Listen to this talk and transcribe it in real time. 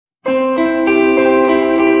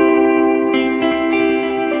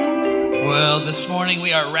Well, this morning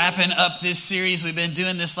we are wrapping up this series we've been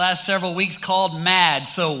doing this last several weeks called Mad.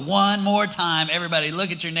 So one more time, everybody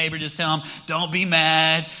look at your neighbor, just tell them, don't be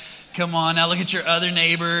mad. Come on, now look at your other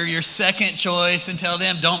neighbor, your second choice, and tell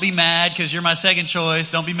them, don't be mad because you're my second choice.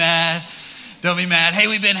 Don't be mad. Don't be mad. Hey,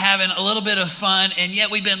 we've been having a little bit of fun, and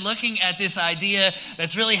yet we've been looking at this idea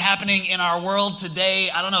that's really happening in our world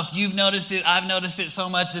today. I don't know if you've noticed it. I've noticed it so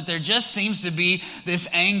much that there just seems to be this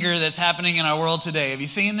anger that's happening in our world today. Have you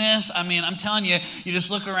seen this? I mean, I'm telling you, you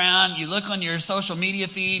just look around, you look on your social media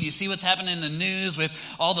feed, you see what's happening in the news with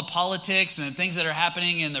all the politics and the things that are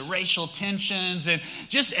happening and the racial tensions and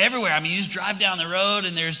just everywhere. I mean, you just drive down the road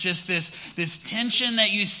and there's just this tension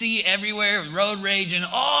that you see everywhere, road rage and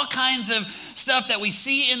all kinds of stuff that we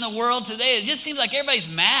see in the world today. It just seems like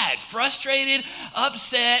everybody's mad, frustrated,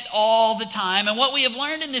 upset all the time. And what we have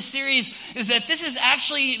learned in this series is that this is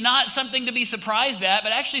actually not something to be surprised at,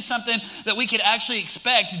 but actually something that we could actually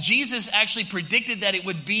expect. Jesus actually predicted that it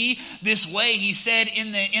would be this way. He said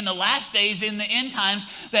in the last days, in the end times,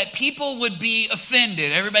 that people would be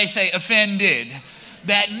offended. Everybody say offended.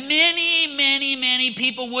 That many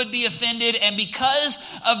people would be offended, and because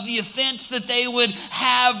of the offense that they would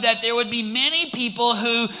have, that there would be many people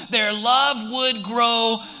who their love would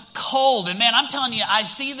grow cold. And man, I'm telling you, I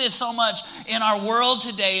see this so much in our world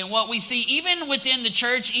today, and what we see even within the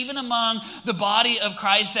church, even among the body of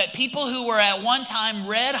Christ, that people who were at one time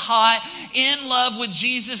red hot, in love with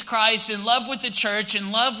Jesus Christ, in love with the church,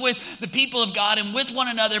 in love with the people of God and with one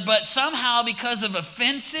another, but somehow because of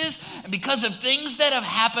offenses and because of things that have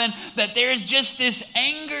happened, that there's just this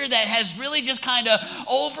anger that has really just kind of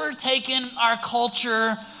overtaken our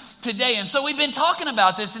culture today. And so we've been talking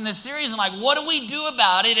about this in this series and like, what do we do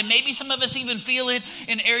about it? And maybe some of us even feel it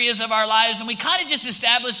in areas of our lives. And we kind of just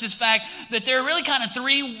established this fact that there are really kind of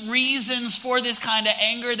three reasons for this kind of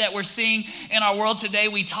anger that we're seeing in our world today.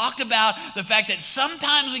 We talked about the fact that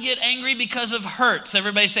sometimes we get angry because of hurts.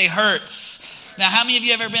 Everybody say hurts. Now, how many of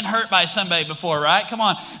you have ever been hurt by somebody before, right? Come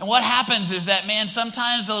on. And what happens is that, man,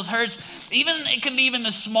 sometimes those hurts, it can be even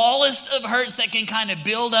the smallest of hurts that can kind of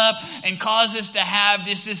build up and cause us to have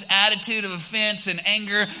this attitude of offense and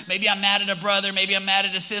anger. Maybe I'm mad at a brother. Maybe I'm mad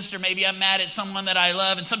at a sister. Maybe I'm mad at someone that I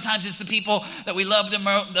love. And sometimes it's the people that we love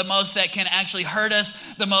the most that can actually hurt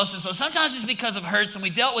us the most. And so sometimes it's because of hurts. And we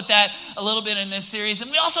dealt with that a little bit in this series. And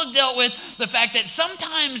we also dealt with the fact that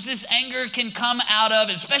sometimes this anger can come out of,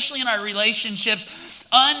 especially in our relationships,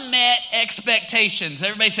 unmet expectations.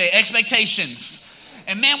 Everybody say expectations.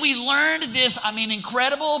 And man, we learned this,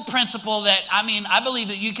 incredible principle that, I believe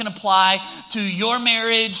that you can apply to your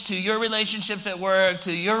marriage, to your relationships at work,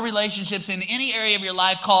 to your relationships in any area of your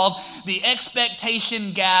life, called the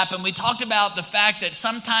expectation gap. And we talked about the fact that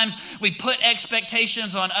sometimes we put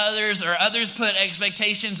expectations on others, or others put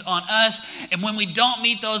expectations on us. And when we don't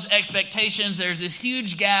meet those expectations, there's this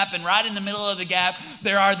huge gap. And right in the middle of the gap,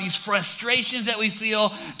 there are these frustrations that we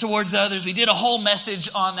feel towards others. We did a whole message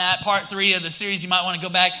on that, part 3 of the series. You might want to go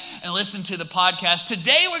back and listen to the podcast.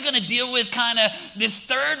 Today we're going to deal with kind of this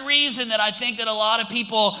third reason that I think that a lot of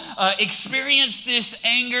people experience this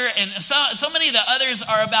anger, and so many of the others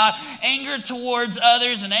are about anger towards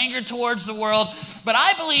others and anger towards the world. But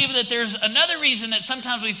I believe that there's another reason that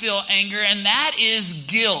sometimes we feel anger, and that is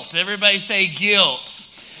guilt. Everybody say guilt.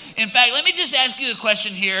 In fact, let me just ask you a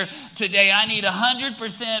question here today. I need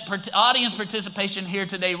 100% audience participation here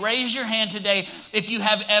today. Raise your hand today if you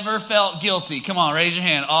have ever felt guilty. Come on, raise your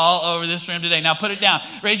hand all over this room today. Now put it down.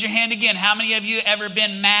 Raise your hand again. How many of you ever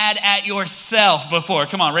been mad at yourself before?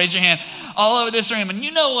 Come on, raise your hand all over this room. And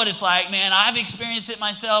you know what it's like, man. I've experienced it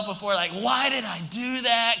myself before. Like, why did I do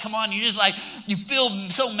that? Come on, you feel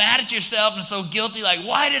so mad at yourself and so guilty. Like,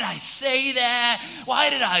 why did I say that? Why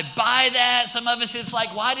did I buy that? Some of us, it's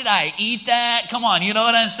like, why did I eat that? Come on, you know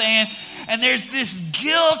what I'm saying? And there's this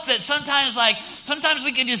guilt that sometimes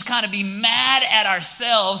we can just kind of be mad at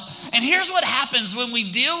ourselves. And here's what happens when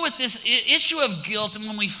we deal with this issue of guilt, and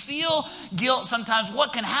when we feel guilt, sometimes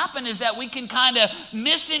what can happen is that we can kind of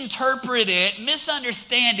misinterpret it,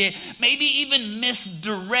 misunderstand it, maybe even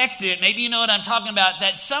misdirect it. Maybe you know what I'm talking about,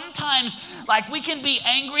 that sometimes like we can be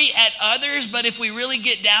angry at others, but if we really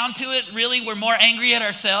get down to it, really we're more angry at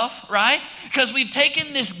ourselves, right? Because we've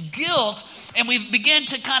taken this guilt and we begin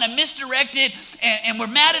to kind of misdirect it, and we're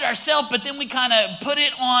mad at ourselves, but then we kind of put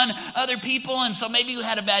it on other people. And so maybe we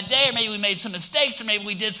had a bad day, or maybe we made some mistakes, or maybe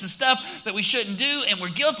we did some stuff that we shouldn't do, and we're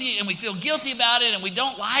guilty, and we feel guilty about it, and we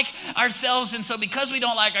don't like ourselves. And so because we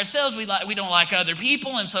don't like ourselves, we don't like other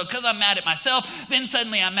people. And so because I'm mad at myself, then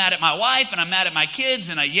suddenly I'm mad at my wife, and I'm mad at my kids,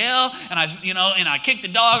 and I yell, and I kick the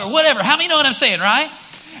dog or whatever. How many know what I'm saying, right?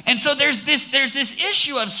 And so there's this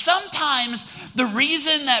issue of sometimes The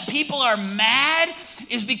reason that people are mad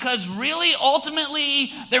is because really,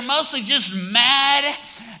 ultimately, they're mostly just mad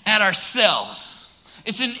at ourselves.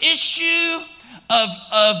 It's an issue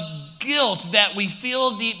of guilt that we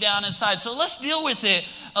feel deep down inside. So let's deal with it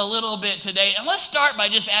a little bit today. And let's start by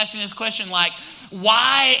just asking this question like,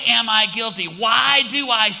 why am I guilty? Why do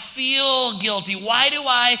I feel guilty? Why do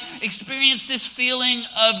I experience this feeling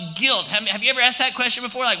of guilt? Have you ever asked that question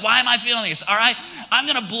before? Like, why am I feeling this? All right, I'm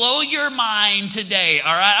going to blow your mind today.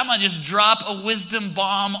 All right, I'm going to just drop a wisdom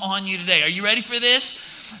bomb on you today. Are you ready for this?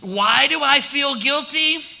 Why do I feel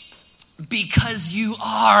guilty? Because you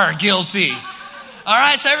are guilty. All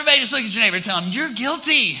right, so everybody just look at your neighbor and tell them, you're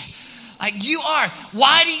guilty. Like you are.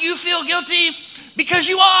 Why do you feel guilty? Because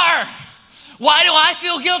you are. Why do I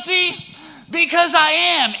feel guilty? Because I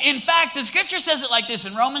am. In fact, the scripture says it like this.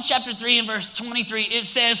 In Romans chapter 3 and verse 23, it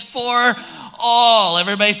says, for all.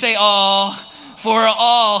 Everybody say all. For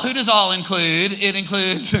all. Who does all include? It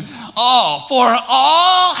includes all. For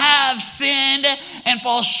all have sinned and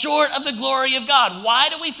fall short of the glory of God. Why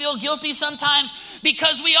do we feel guilty sometimes?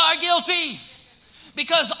 Because we are guilty.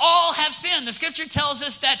 Because all have sinned. The scripture tells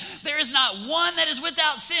us that there is not one that is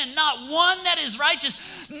without sin, not one that is righteous,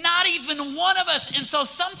 not even one of us. And so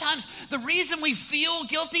sometimes the reason we feel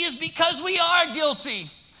guilty is because we are guilty.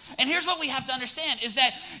 And here's what we have to understand is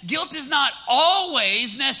that guilt is not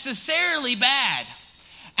always necessarily bad.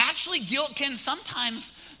 Actually, guilt can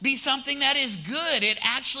sometimes be something that is good. It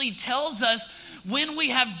actually tells us when we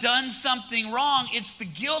have done something wrong. It's the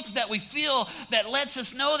guilt that we feel that lets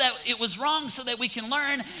us know that it was wrong so that we can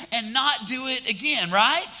learn and not do it again,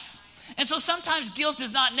 right? And so sometimes guilt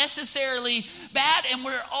is not necessarily bad, and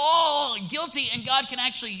we're all guilty, and God can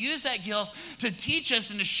actually use that guilt to teach us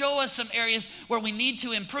and to show us some areas where we need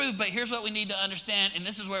to improve. But here's what we need to understand, and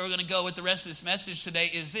this is where we're going to go with the rest of this message today,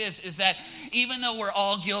 is that even though we're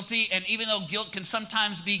all guilty, and even though guilt can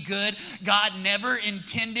sometimes be good, God never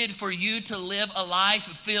intended for you to live a life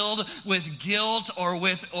filled with guilt or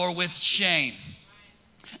with shame.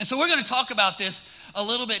 And so we're going to talk about this a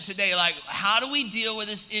little bit today, like how do we deal with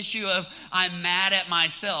this issue of I'm mad at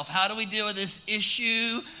myself? How do we deal with this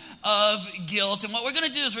issue of guilt? And what we're going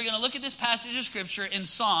to do is we're going to look at this passage of scripture in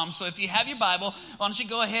Psalms. So if you have your Bible, why don't you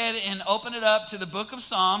go ahead and open it up to the book of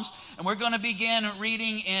Psalms, and we're going to begin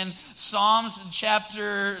reading in Psalms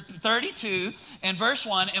chapter 32 and verse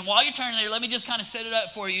 1. And while you're turning there, let me just kind of set it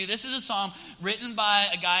up for you. This is a psalm written by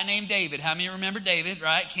a guy named David. How many remember David,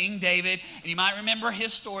 right? King David. And you might remember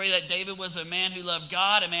his story that David was a man who loved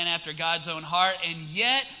God, a man after God's own heart, and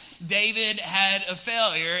yet David had a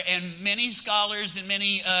failure, and many scholars and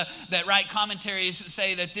many that write commentaries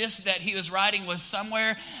say that this that he was writing was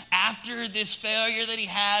somewhere after this failure that he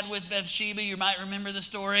had with Bathsheba. You might remember the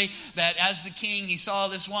story that as the king, he saw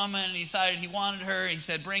this woman and he decided he wanted her. He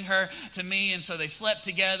said, bring her to me. And so they slept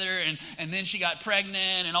together, and then she got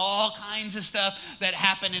pregnant and all kinds of stuff that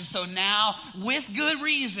happened. And so now, with good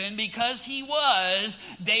reason, because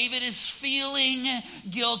David is feeling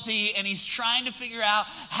guilty, and he's trying to figure out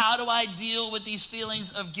how do I deal with these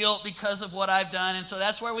feelings of guilt because of what I've done. And so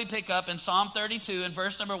that's where we pick up in Psalm 32 and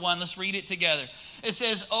verse number 1. Let's read it together. It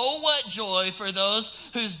says, oh, what joy for those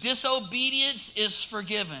whose disobedience is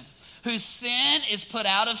forgiven, whose sin is put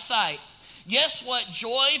out of sight. Yes, what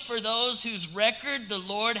joy for those whose record the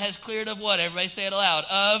Lord has cleared of what? Everybody say it aloud.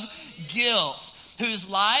 Of guilt. Whose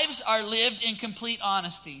lives are lived in complete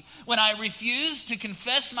honesty. When I refused to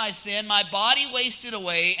confess my sin, my body wasted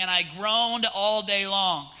away, and I groaned all day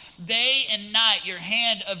long. Day and night, your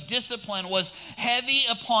hand of discipline was heavy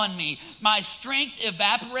upon me. My strength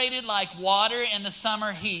evaporated like water in the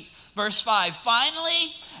summer heat. Verse 5,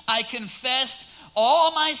 finally, I confessed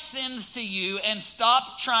all my sins to you and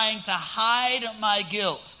stopped trying to hide my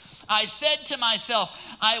guilt. I said to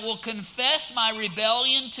myself, I will confess my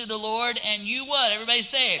rebellion to the Lord, and you what? Everybody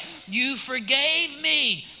say it. You forgave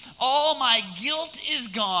me. All my guilt is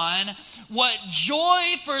gone. What joy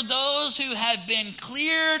for those who have been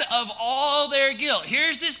cleared of all their guilt.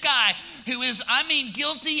 Here's this guy who is,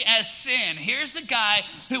 guilty as sin. Here's the guy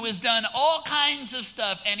who has done all kinds of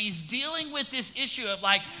stuff, and he's dealing with this issue of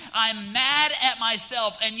like, I'm mad at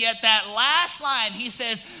myself. And yet that last line, he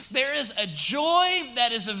says, there is a joy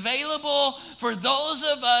that is available for those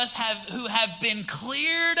of us who have been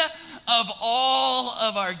cleared of all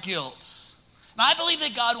of our guilt. And I believe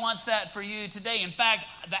that God wants that for you today. In fact,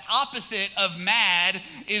 the opposite of mad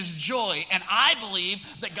is joy. And I believe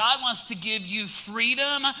that God wants to give you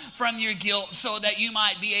freedom from your guilt so that you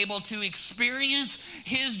might be able to experience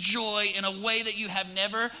his joy in a way that you have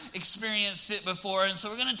never experienced it before. And so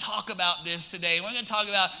we're going to talk about this today. We're going to talk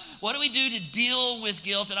about what do we do to deal with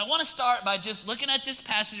guilt. And I want to start by just looking at this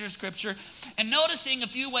passage of scripture and noticing a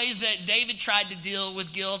few ways that David tried to deal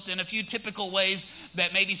with guilt and a few typical ways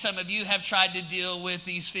that maybe some of you have tried to deal with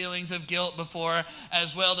these feelings of guilt before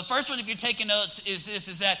as well. The first one, if you're taking notes,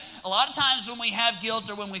 is that a lot of times when we have guilt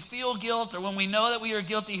or when we feel guilt or when we know that we are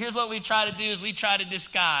guilty, here's what we try to do is we try to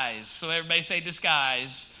disguise. So everybody say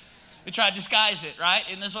disguise. We try to disguise it, right?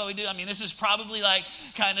 And this is what we do. I mean, this is probably like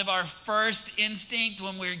kind of our first instinct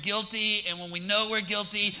when we're guilty and when we know we're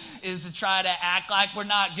guilty is to try to act like we're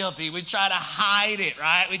not guilty. We try to hide it,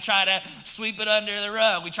 right? We try to sweep it under the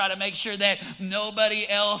rug. We try to make sure that nobody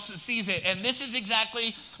else sees it. And this is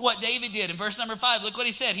exactly what David did. In verse number 5, look what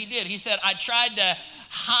he said. He said, I tried to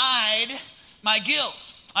hide my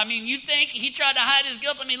guilt. I mean, you think he tried to hide his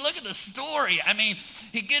guilt? I mean, look at the story. I mean,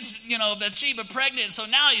 he gets, Bathsheba pregnant. So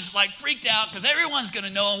now he's like freaked out because everyone's going to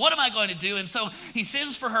know. And what am I going to do? And so he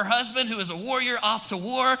sends for her husband, who is a warrior, off to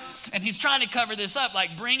war. And he's trying to cover this up.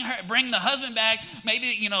 Like bring the husband back.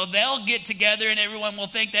 Maybe, they'll get together and everyone will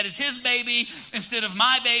think that it's his baby instead of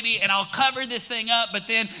my baby. And I'll cover this thing up. But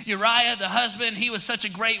then Uriah, the husband, he was such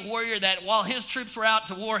a great warrior that while his troops were out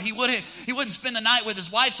to war, he wouldn't spend the night with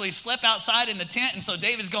his wife. So he slept outside in the tent. And so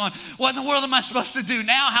David's going, what in the world am I supposed to do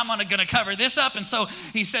now? How am I going to cover this up? And so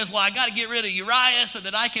he says, well, I got to get rid of Uriah so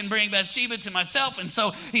that I can bring Bathsheba to myself. And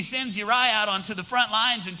so he sends Uriah out onto the front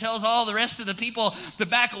lines and tells all the rest of the people to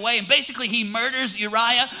back away. And basically he murders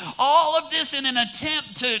Uriah. All of this in an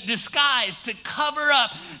attempt to disguise, to cover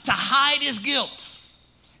up, to hide his guilt.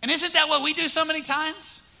 And isn't that what we do so many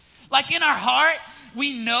times? Like in our heart,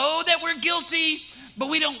 we know that we're guilty, but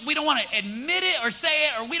we don't want to admit it or say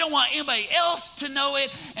it, or we don't want anybody else to know it.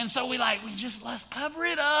 And so let's cover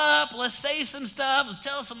it up. Let's say some stuff. Let's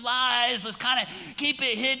tell some lies. Let's kind of keep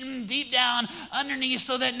it hidden deep down underneath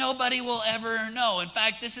so that nobody will ever know. In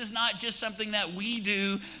fact, this is not just something that we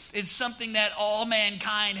do. It's something that all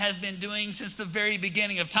mankind has been doing since the very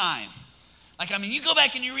beginning of time. You go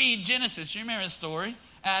back and you read Genesis. You remember the story?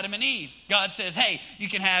 Adam and Eve. God says, hey, you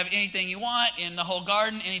can have anything you want in the whole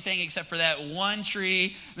garden, anything except for that one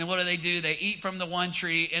tree. And then what do? They eat from the one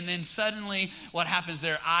tree. And then suddenly what happens?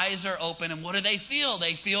 Their eyes are open. And what do they feel?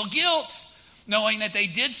 They feel guilt, knowing that they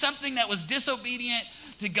did something that was disobedient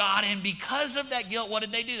to God. And because of that guilt, what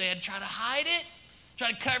did they do? They had to try to hide it.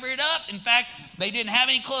 Try to cover it up. In fact, they didn't have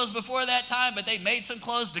any clothes before that time, but they made some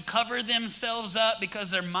clothes to cover themselves up because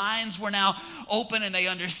their minds were now open and they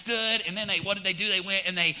understood. And then what did they do? They went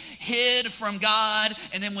and they hid from God.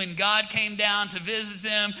 And then when God came down to visit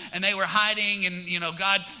them and they were hiding and,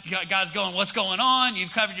 God's going, what's going on?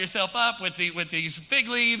 You've covered yourself up with these fig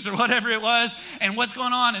leaves or whatever it was. And what's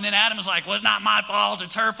going on? And then Adam was like, well, it's not my fault.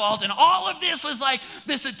 It's her fault. And all of this was like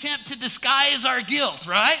this attempt to disguise our guilt,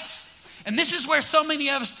 right? And this is where so many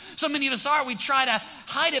of us are. We try to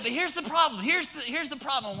hide it. But here's the problem. Here's the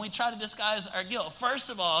problem when we try to disguise our guilt.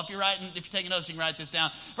 First of all, if you're taking notes, you can write this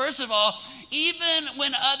down. First of all, even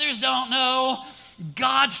when others don't know,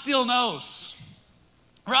 God still knows.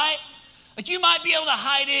 Right? Like you might be able to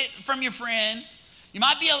hide it from your friend. You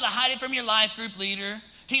might be able to hide it from your life group leader.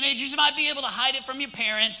 Teenagers, you might be able to hide it from your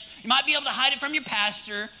parents. You might be able to hide it from your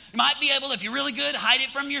pastor. You might be able, if you're really good, hide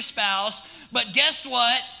it from your spouse. But guess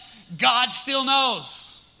what? God still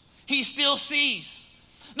knows. He still sees.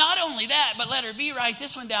 Not only that, but let her be, write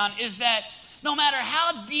this one down, is that no matter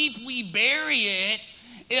how deep we bury it,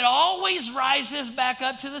 it always rises back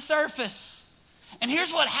up to the surface. And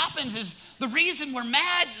here's what happens is the reason we're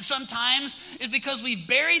mad sometimes is because we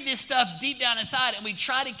buried this stuff deep down inside and we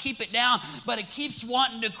try to keep it down, but it keeps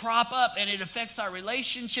wanting to crop up and it affects our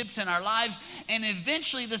relationships and our lives. And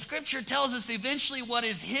eventually, the scripture tells us what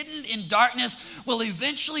is hidden in darkness will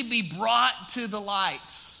eventually be brought to the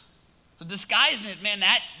lights. So disguising it, man,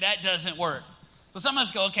 that doesn't work. So some of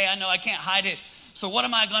us go, okay, I know I can't hide it. So what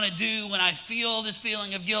am I going to do when I feel this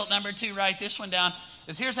feeling of guilt? Number 2, write this one down.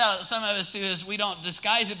 Here's how some of us do is we don't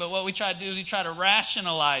disguise it, but what we try to do is we try to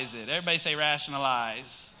rationalize it. Everybody say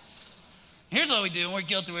rationalize. Here's what we do when we're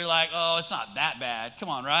guilty. We're like, oh, it's not that bad. Come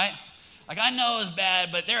on, right? Like I know it's bad,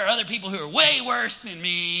 but there are other people who are way worse than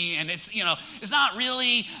me. And it's not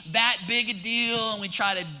really that big a deal. And we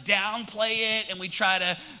try to downplay it and we try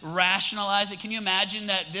to rationalize it. Can you imagine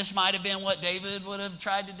that this might have been what David would have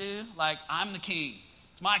tried to do? Like, I'm the king.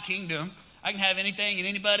 It's my kingdom. I can have anything and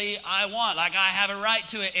anybody I want. Like I have a right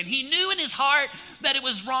to it. And he knew in his heart that it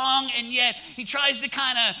was wrong, and yet he tries to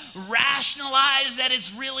kind of rationalize that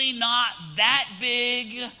it's really not that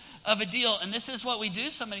big of a deal. And this is what we do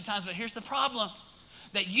so many times, but here's the problem.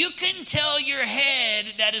 That you can tell your head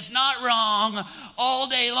that it's not wrong all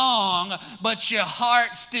day long, but your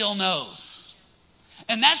heart still knows.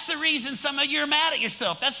 And that's the reason some of you are mad at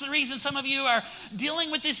yourself. That's the reason some of you are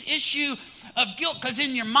dealing with this issue of guilt, because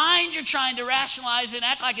in your mind you're trying to rationalize and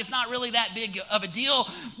act like it's not really that big of a deal,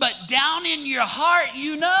 but down in your heart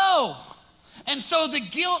you know. And so the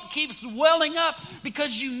guilt keeps welling up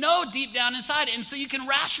because you know deep down inside. And so you can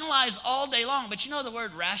rationalize all day long. But you know the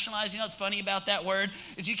word rationalize, you know what's funny about that word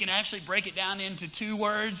is you can actually break it down into two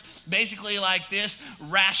words, basically like this: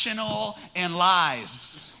 rational and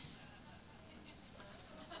lies.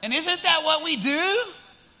 And isn't that what we do?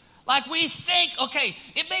 Like we think, okay,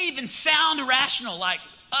 it may even sound rational, like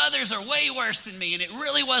others are way worse than me, and it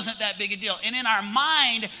really wasn't that big a deal. And in our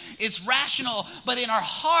mind, it's rational, but in our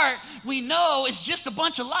heart, we know it's just a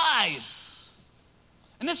bunch of lies.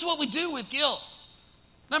 And this is what we do with guilt.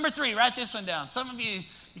 Number 3, write this one down. Some of you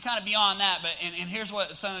kind of beyond that, but and here's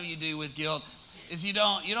what some of you do with guilt, is you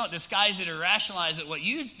don't disguise it or rationalize it. What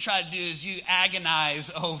you try to do is you agonize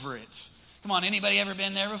over it. Come on, anybody ever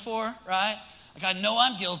been there before, right? Like I know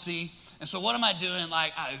I'm guilty, and so what am I doing?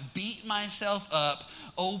 Like I beat myself up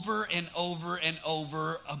over and over and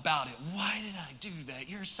over about it. Why did I do that?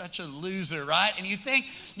 You're such a loser, right? And you think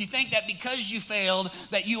that because you failed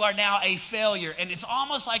that you are now a failure. And it's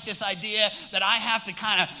almost like this idea that I have to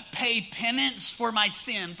kind of pay penance for my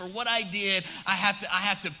sin, for what I did. I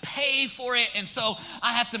have to pay for it, and so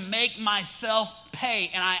I have to make myself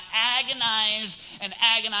pay. And I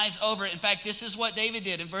agonize over it. In fact, this is what David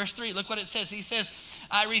did in verse 3. Look what it says. He says,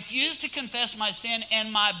 I refused to confess my sin,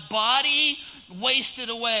 and my body wasted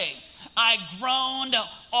away. I groaned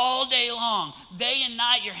all day long. Day and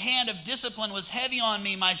night, your hand of discipline was heavy on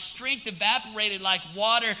me. My strength evaporated like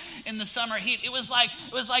water in the summer heat. It was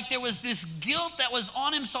like there was this guilt that was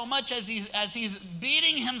on him so much as he's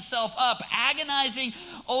beating himself up, agonizing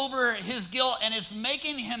over his guilt, and it's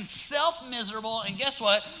making himself miserable. And guess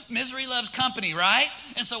what? Misery loves company, right?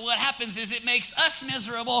 And so what happens is it makes us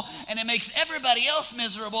miserable, and it makes everybody else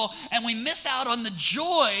miserable, and we miss out on the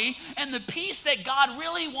joy and the peace that God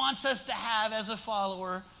really wants us to have as a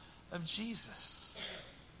follower of Jesus.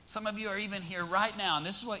 Some of you are even here right now, and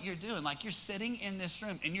this is what you're doing. Like you're sitting in this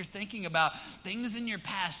room and you're thinking about things in your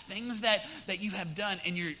past, things that you have done,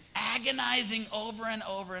 and you're agonizing over and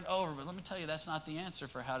over and over. But let me tell you, that's not the answer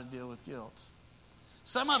for how to deal with guilt.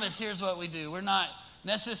 Some of us, here's what we do. We're not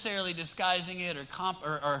necessarily disguising it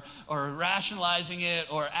or rationalizing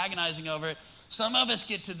it or agonizing over it. Some of us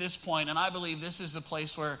get to this point, and I believe this is the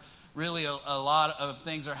place where really a lot of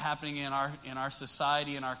things are happening in our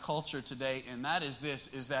society, in our culture today, and that is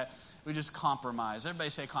that we just compromise. Everybody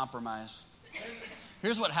say compromise.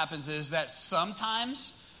 Here's what happens is that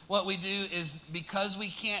sometimes what we do is, because we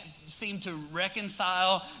can't seem to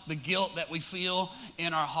reconcile the guilt that we feel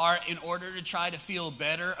in our heart, in order to try to feel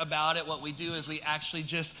better about it, what we do is we actually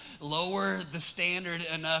just lower the standard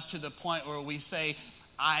enough to the point where we say,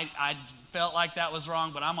 I felt like that was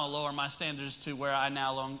wrong, but I'm going to lower my standards to where I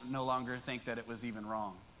now no longer think that it was even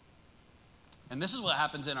wrong. And this is what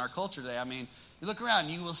happens in our culture today. I mean, you look around,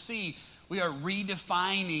 you will see we are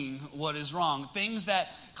redefining what is wrong. Things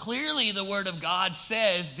that clearly the Word of God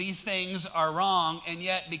says these things are wrong, and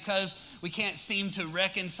yet because we can't seem to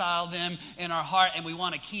reconcile them in our heart and we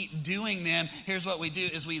want to keep doing them, here's what we do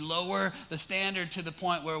is we lower the standard to the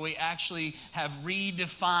point where we actually have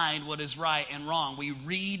redefined what is right and wrong. We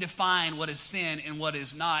redefine what is sin and what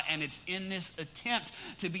is not, and it's in this attempt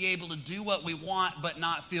to be able to do what we want but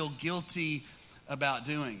not feel guilty about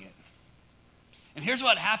doing it. And here's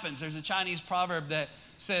what happens. There's a Chinese proverb that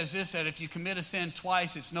says this, that if you commit a sin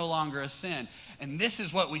twice, it's no longer a sin. And this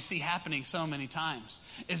is what we see happening so many times,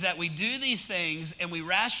 is that we do these things and we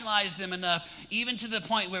rationalize them enough, even to the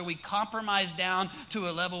point where we compromise down to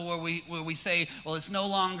a level where we say, well, it's no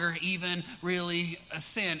longer even really a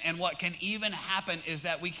sin. And what can even happen is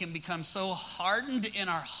that we can become so hardened in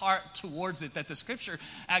our heart towards it, that the scripture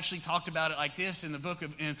actually talked about it like this in the book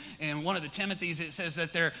of, in one of the Timothys. It says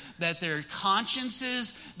that their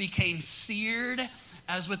consciences became seared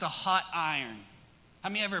as with a hot iron. How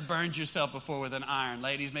many ever burned yourself before with an iron?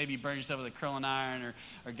 Ladies, maybe you burn yourself with a curling iron,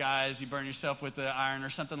 or guys, you burn yourself with the iron or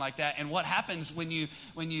something like that. And what happens when you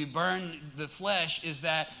burn the flesh is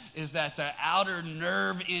that the outer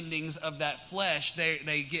nerve endings of that flesh,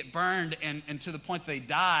 they get burned and to the point they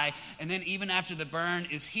die. And then even after the burn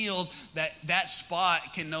is healed, that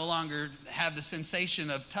spot can no longer have the sensation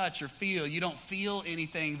of touch or feel. You don't feel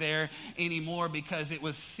anything there anymore because it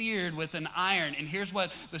was seared with an iron. And here's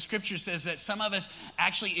what the scripture says, that some of us,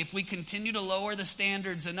 actually, if we continue to lower the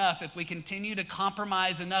standards enough, if we continue to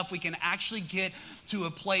compromise enough, we can actually get to a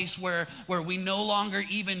place where we no longer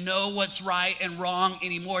even know what's right and wrong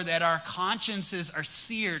anymore, that our consciences are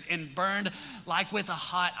seared and burned like with a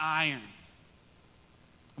hot iron.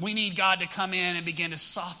 We need God to come in and begin to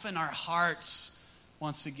soften our hearts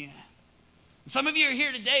once again. Some of you are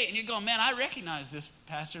here today and you're going, man, I recognize this,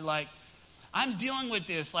 Pastor, like, I'm dealing with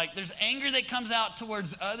this. Like, there's anger that comes out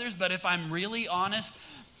towards others, but if I'm really honest,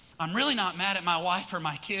 I'm really not mad at my wife or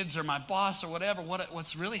my kids or my boss or whatever.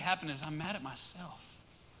 What's really happened is I'm mad at myself.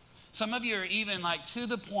 Some of you are even like to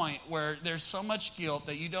the point where there's so much guilt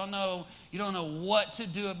that you don't know what to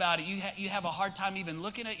do about it. You have a hard time even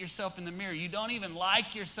looking at yourself in the mirror. You don't even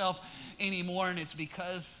like yourself anymore, and it's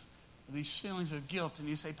because of these feelings of guilt. And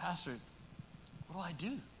you say, Pastor, what do I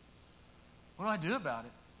do? What do I do about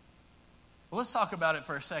it? Well, let's talk about it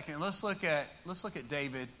for a second. Let's look at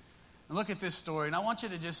David and look at this story. And I want you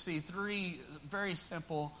to just see three very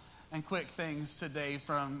simple and quick things today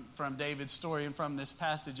from David's story and from this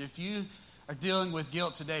passage. If you are dealing with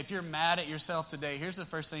guilt today, if you're mad at yourself today, here's the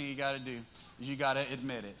first thing you got to do. Is you got to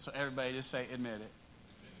admit it. So everybody just say admit it.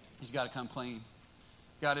 You just got to come clean. You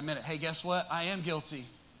got to admit it. Hey, guess what? I am guilty.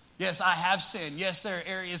 Yes, I have sinned. Yes, there are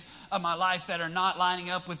areas of my life that are not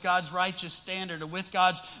lining up with God's righteous standard or with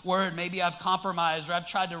God's word. Maybe I've compromised, or I've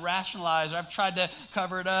tried to rationalize, or I've tried to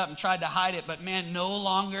cover it up and tried to hide it. But man, no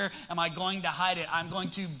longer am I going to hide it. I'm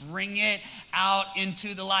going to bring it out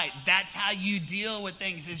into the light. That's how you deal with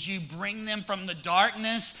things, is you bring them from the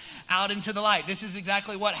darkness out into the light. This is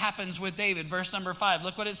exactly what happens with David. Verse number 5,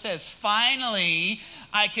 look what it says. Finally,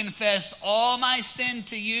 I confessed all my sin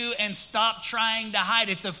to you and stopped trying to hide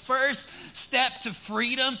it. The first step to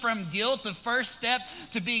freedom from guilt, the first step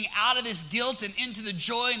to being out of this guilt and into the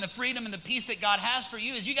joy and the freedom and the peace that God has for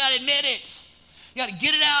you, is you got to admit it. You got to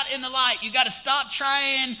get it out in the light. You got to stop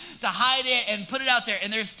trying to hide it and put it out there.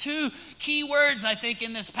 And there's two key words, I think,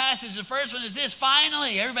 in this passage. The first one is this: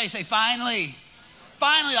 finally. Everybody say finally.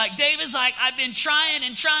 Finally, like David's like, I've been trying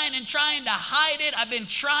and trying and trying to hide it. I've been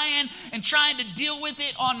trying and trying to deal with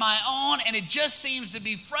it on my own, and it just seems to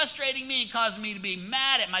be frustrating me and causing me to be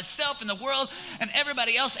mad at myself and the world and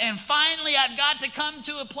everybody else. And finally, I've got to come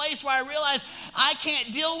to a place where I realize I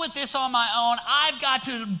can't deal with this on my own. I've got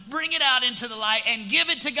to bring it out into the light and give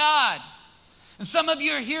it to God. And some of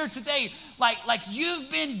you are here today, like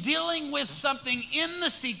you've been dealing with something in the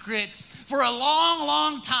secret for a long,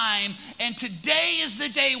 long time, and today is the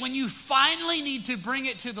day when you finally need to bring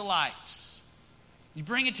it to the lights. You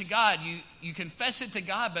bring it to God, you confess it to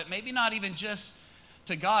God, but maybe not even just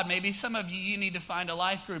to God. Maybe some of you need to find a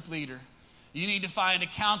life group leader. You need to find a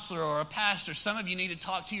counselor or a pastor. Some of you need to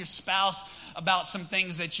talk to your spouse about some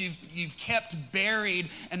things that you've kept buried,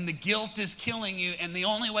 and the guilt is killing you. And the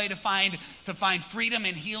only way to find freedom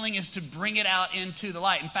and healing is to bring it out into the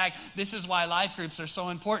light. In fact, this is why life groups are so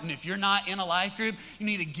important. If you're not in a life group, you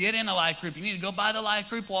need to get in a life group. You need to go by the life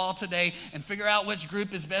group wall today and figure out which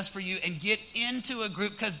group is best for you and get into a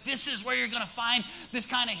group, because this is where you're going to find this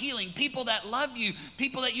kind of healing. People that love you,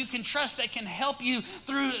 people that you can trust, that can help you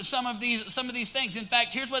through some of these things. In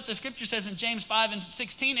fact, here's what the scripture says in James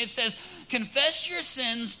 5:16. It says, confess your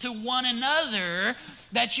sins to one another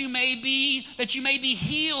that you may be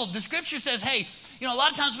healed. The scripture says, hey, a lot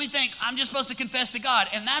of times we think I'm just supposed to confess to God,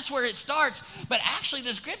 and that's where it starts. But actually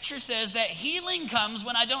the scripture says that healing comes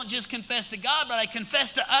when I don't just confess to God, but I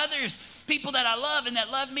confess to others, people that I love and that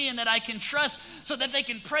love me and that I can trust, so that they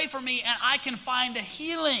can pray for me and I can find a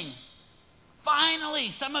healing. Finally,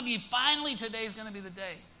 some of you, finally today is going to be the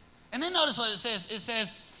day. And then notice what it says. It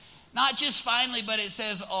says, not just finally, but it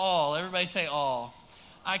says all. Everybody say all.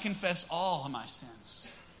 I confess all of my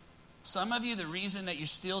sins. Some of you, the reason that you're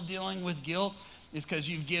still dealing with guilt is because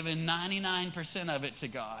you've given 99% of it to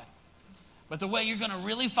God. But the way you're going to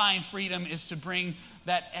really find freedom is to bring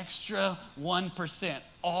that extra 1%,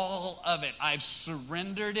 all of it. I've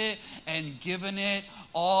surrendered it and given it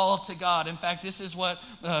all to God. In fact, this is what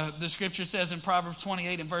the scripture says in Proverbs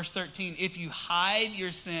 28 and verse 13. If you hide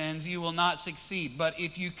your sins, you will not succeed. But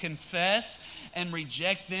if you confess and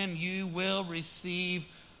reject them, you will receive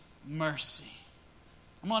mercy.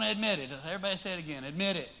 I'm going to admit it. Everybody say it again.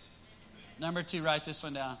 Admit it. Number 2, write this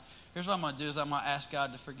one down. Here's what I'm going to do is I'm going to ask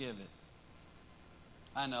God to forgive it.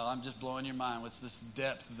 I know, I'm just blowing your mind with this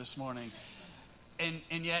depth this morning.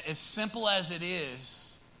 And yet, as simple as it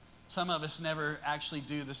is, some of us never actually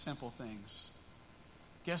do the simple things.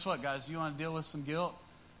 Guess what, guys? You want to deal with some guilt?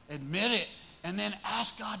 Admit it. And then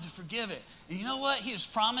ask God to forgive it. And you know what? He has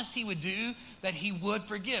promised He would do, that He would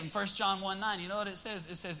forgive. In 1 John 1:9, you know what it says?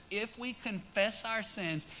 It says, if we confess our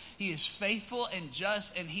sins, He is faithful and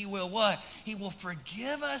just, and He will what? He will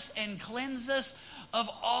forgive us and cleanse us of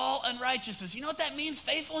all unrighteousness. You know what that means?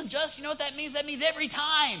 Faithful and just. You know what that means? That means every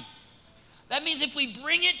time. That means if we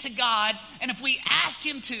bring it to God and if we ask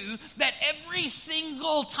Him to, that every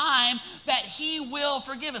single time that He will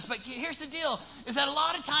forgive us. But here's the deal, is that a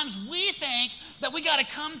lot of times we think that we got to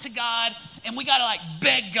come to God and we got to like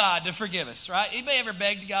beg God to forgive us, right? Anybody ever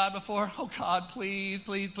begged God before? Oh God, please,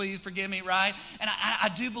 please, please forgive me, right? And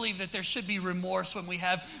I do believe that there should be remorse when we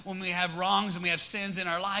have wrongs and we have sins in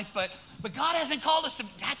our life, but God hasn't called us to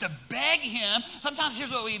have to beg Him. Sometimes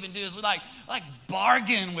here's what we even do is we like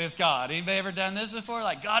bargain with God. Anybody ever done this before?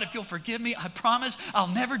 Like, God, if you'll forgive me, I promise I'll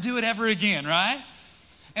never do it ever again, right?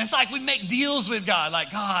 And it's like we make deals with God. Like,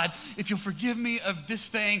 God, if you'll forgive me of this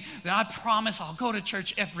thing, then I promise I'll go to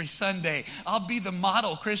church every Sunday. I'll be the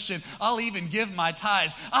model Christian. I'll even give my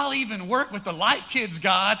tithes. I'll even work with the Life Kids,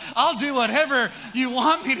 God. I'll do whatever you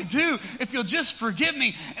want me to do if you'll just forgive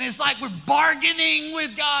me. And it's like we're bargaining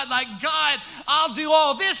with God. Like, God, I'll do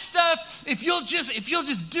all this stuff if you'll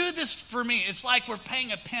just do this for me. It's like we're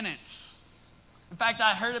paying a penance. In fact,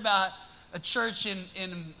 I heard about a church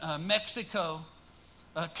in Mexico,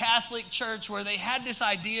 a Catholic church, where they had this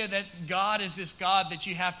idea that God is this God that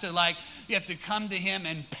you have to come to Him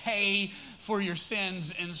and pay for your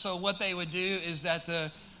sins. And so what they would do is that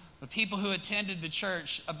the people who attended the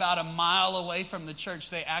church, about a mile away from the church,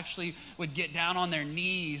 they actually would get down on their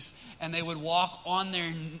knees and they would walk on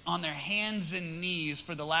their hands and knees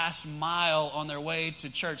for the last mile on their way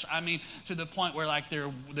to church. I mean, to the point where like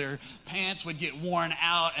their pants would get worn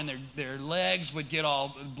out and their legs would get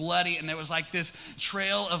all bloody, and there was like this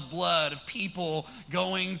trail of blood of people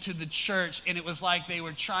going to the church, and it was like they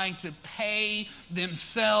were trying to pay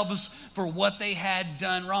themselves for what they had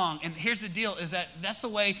done wrong. And here's the deal, is that that's the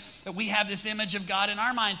way that we have this image of God in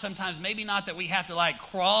our mind sometimes. Maybe not that we have to like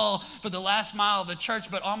crawl for the last mile of the church,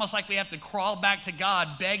 but almost like we have to crawl back to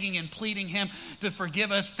God, begging and pleading Him to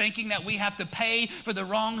forgive us, thinking that we have to pay for the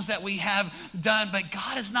wrongs that we have done. But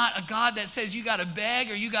God is not a God that says you got to beg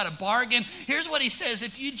or you got to bargain. Here's what He says: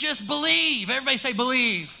 if you just believe. Everybody say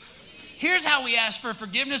believe. Here's how we ask for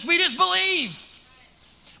forgiveness. We just believe.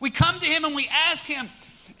 We come to Him and we ask Him,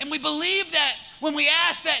 and we believe that when we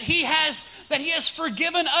ask that He has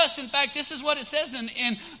forgiven us. In fact, this is what it says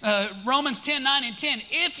in Romans 10:9 and 10.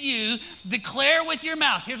 If you declare with your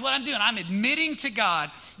mouth, here's what I'm doing. I'm admitting to God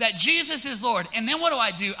that Jesus is Lord. And then what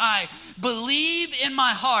do? I believe in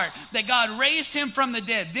my heart that God raised Him from the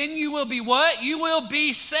dead. Then you will be what? You will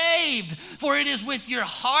be saved. For it is with your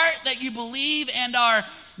heart that you believe and are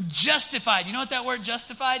justified. You know what that word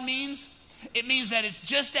justified means? It means that it's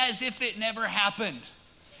just as if it never happened.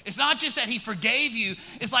 It's not just that He forgave you.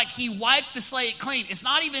 It's like He wiped the slate clean. It's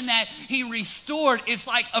not even that He restored. It's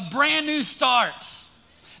like a brand new start.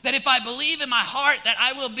 That if I believe in my heart that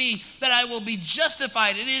I will be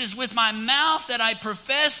justified, and it is with my mouth that I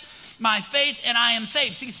profess my faith and I am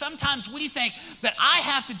saved. See, sometimes we think that I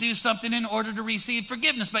have to do something in order to receive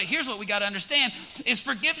forgiveness. But here's what we got to understand, is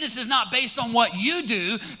forgiveness is not based on what you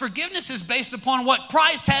do. Forgiveness is based upon what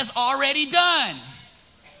Christ has already done.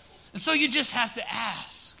 And so you just have to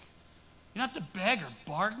ask. You don't have to beg or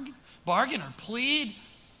bargain or plead. You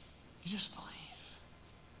just believe.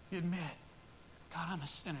 You admit, God, I'm a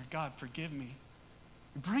sinner. God, forgive me.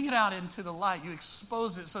 You bring it out into the light. You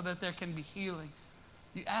expose it so that there can be healing.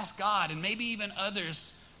 You ask God and maybe even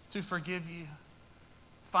others to forgive you.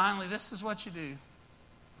 Finally, this is what you do.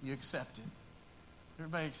 You accept it.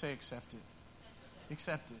 Everybody say accept it.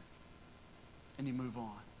 Accept it. And you move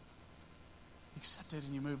on. Accept it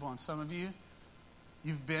and you move on. Some of you,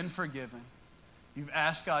 you've been forgiven. You've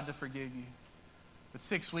asked God to forgive you. But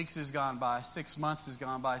 6 weeks has gone by, 6 months has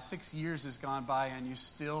gone by, 6 years has gone by, and you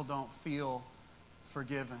still don't feel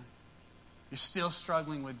forgiven. You're still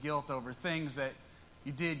struggling with guilt over things that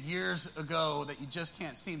you did years ago that you just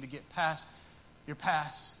can't seem to get past your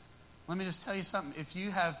past. Let me just tell you something. If you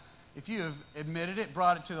have admitted it,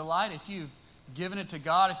 brought it to the light, if you've given it to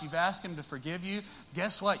God, if you've asked Him to forgive you,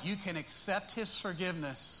 guess what? You can accept His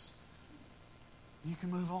forgiveness. You can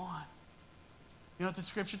move on. You know what the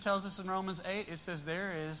scripture tells us in Romans 8? It says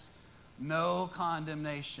there is no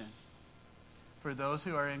condemnation for those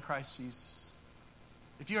who are in Christ Jesus.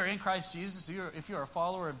 If you are in Christ Jesus, if you are a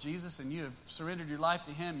follower of Jesus and you have surrendered your life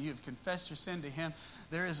to him, you have confessed your sin to him,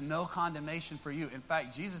 there is no condemnation for you. In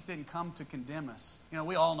fact, Jesus didn't come to condemn us. You know,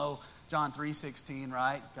 we all know John 3:16,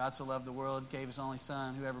 right? God so loved the world, gave his only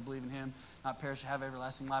son, whoever believe in him, not perish, have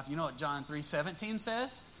everlasting life. You know what John 3:17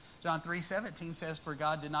 says? John 3:17 says, for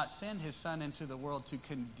God did not send his son into the world to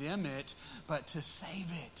condemn it, but to save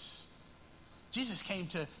it. Jesus came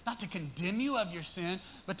not to condemn you of your sin,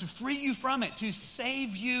 but to free you from it, to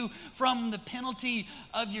save you from the penalty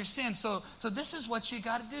of your sin. So this is what you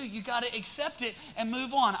got to do. You got to accept it and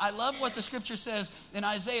move on. I love what the scripture says in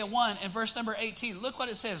Isaiah 1 and verse number 18. Look what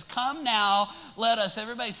it says. Come now, let us,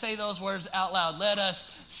 everybody say those words out loud. Let us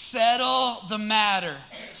settle the matter,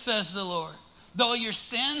 says the Lord. Though your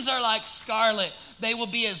sins are like scarlet, they will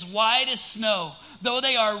be as white as snow. Though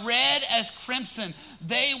they are red as crimson,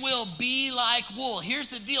 they will be like wool.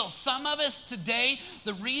 Here's the deal. Some of us today,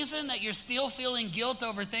 the reason that you're still feeling guilt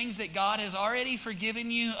over things that God has already forgiven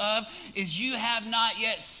you of is you have not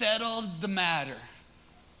yet settled the matter.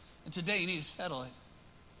 And today you need to settle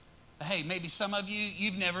it. Hey, maybe some of you,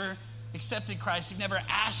 you've never accepted Christ. You've never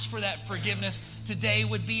asked for that forgiveness. Today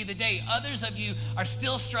would be the day. Others of you are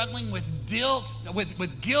still struggling with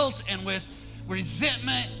guilt and with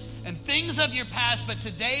resentment and things of your past, but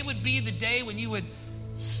today would be the day when you would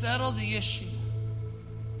settle the issue.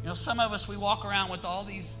 You know, some of us, we walk around with all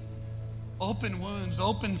these open wounds,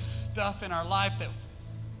 open stuff in our life that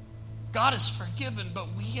God has forgiven,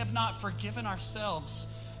 but we have not forgiven ourselves.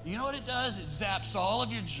 You know what it does? It zaps all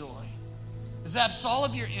of your joy. It zaps all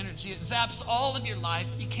of your energy. It zaps all of your life.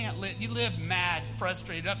 You can't live. You live mad,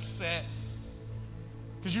 frustrated, upset.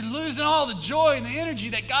 Because you're losing all the joy and the energy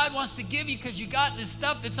that God wants to give you because you got this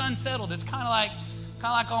stuff that's unsettled. It's kind of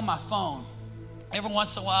like on my phone. Every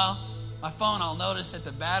once in a while, my phone, I'll notice that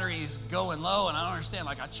the battery is going low, and I don't understand.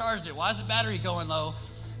 Like, I charged it. Why is the battery going low?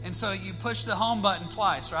 And so you push the home button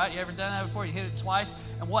twice, right? You ever done that before? You hit it twice,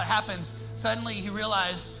 and what happens? Suddenly you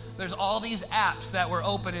realize there's all these apps that were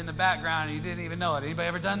open in the background and you didn't even know it. Anybody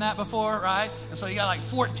ever done that before, right? And so you got like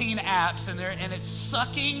 14 apps in there and it's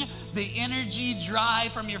sucking the energy dry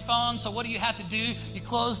from your phone. So what do you have to do? You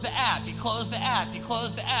close the app, you close the app, you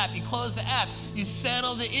close the app, you close the app. You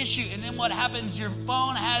settle the issue. And then what happens? Your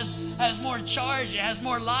phone has more charge, it has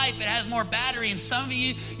more life, it has more battery. And some of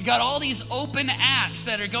you got all these open apps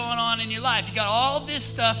that are going on in your life. You got all this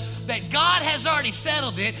stuff that God has already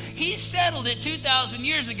settled it. He settled it 2,000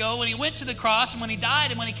 years ago when he went to the cross and when he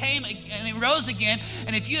died and when he came and he rose again.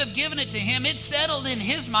 And if you have given it to him, it's settled in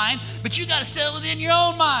his mind, but you got to settle it in your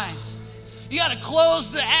own mind. You got to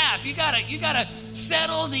close the app. You got to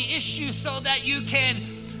settle the issue so that you can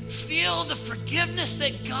feel the forgiveness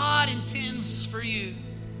that God intends for you.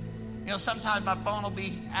 You know, sometimes my phone will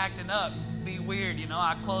be acting up, be weird. You know,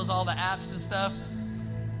 I close all the apps and stuff.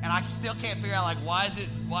 And I still can't figure out, like, why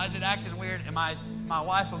is it acting weird? And my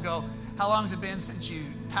wife will go, how long has it been since you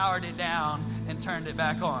powered it down and turned it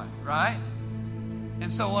back on, right?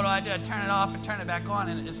 And so what do? I turn it off and turn it back on,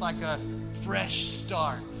 and it's like a fresh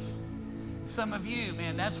start. Some of you,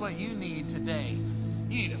 man, that's what you need today.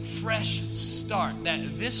 You need a fresh start.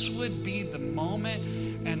 That this would be the moment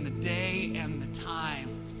and the day and the time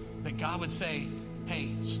that God would say, hey,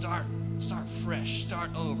 start fresh,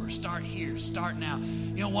 start over, start here, start now.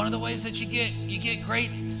 You know, one of the ways that you get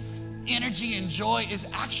great energy and joy is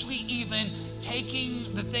actually even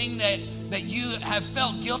taking the thing that you have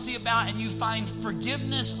felt guilty about and you find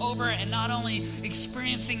forgiveness over it, and not only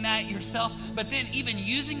experiencing that yourself, but then even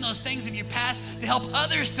using those things of your past to help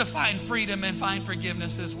others to find freedom and find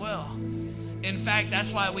forgiveness as well. In fact,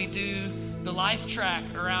 that's why we do the Life Track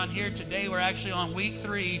around here. Today we're actually on week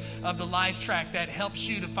 3 of the Life Track that helps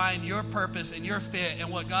you to find your purpose and your fit and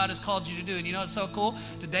what God has called you to do. And you know what's so cool?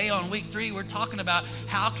 Today on week 3 we're talking about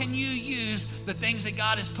how can you use the things that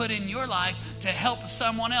God has put in your life to help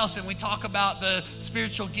someone else. And we talk about the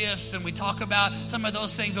spiritual gifts and we talk about some of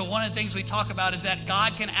those things, but one of the things we talk about is that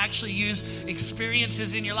God can actually use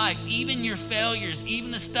experiences in your life, even your failures, even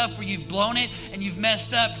the stuff where you've blown it and you've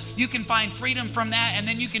messed up. You can find freedom from that, and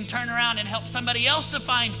then you can turn around and help somebody else to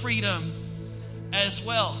find freedom as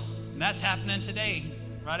well. And that's happening today,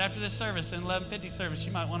 right after this service, in 11:50 service.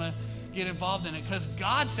 You might want to get involved in it, because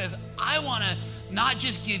God says, I want to not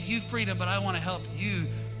just give you freedom, but I want to help you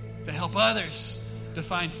to help others to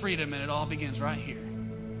find freedom. And it all begins right here,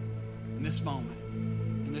 in this moment,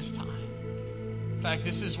 in this time. In fact,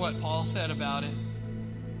 this is what Paul said about it.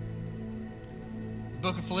 The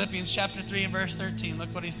book of Philippians chapter 3 and verse 13.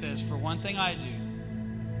 Look what he says. For one thing I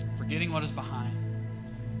do, forgetting what is behind,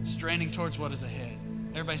 straining towards what is ahead.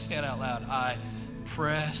 Everybody say it out loud. I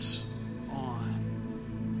press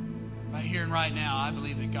on. Right here and right now, I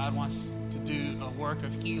believe that God wants to do a work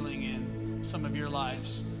of healing in some of your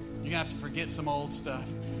lives. You're going to have to forget some old stuff.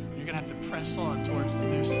 You're going to have to press on towards the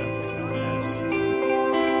new stuff.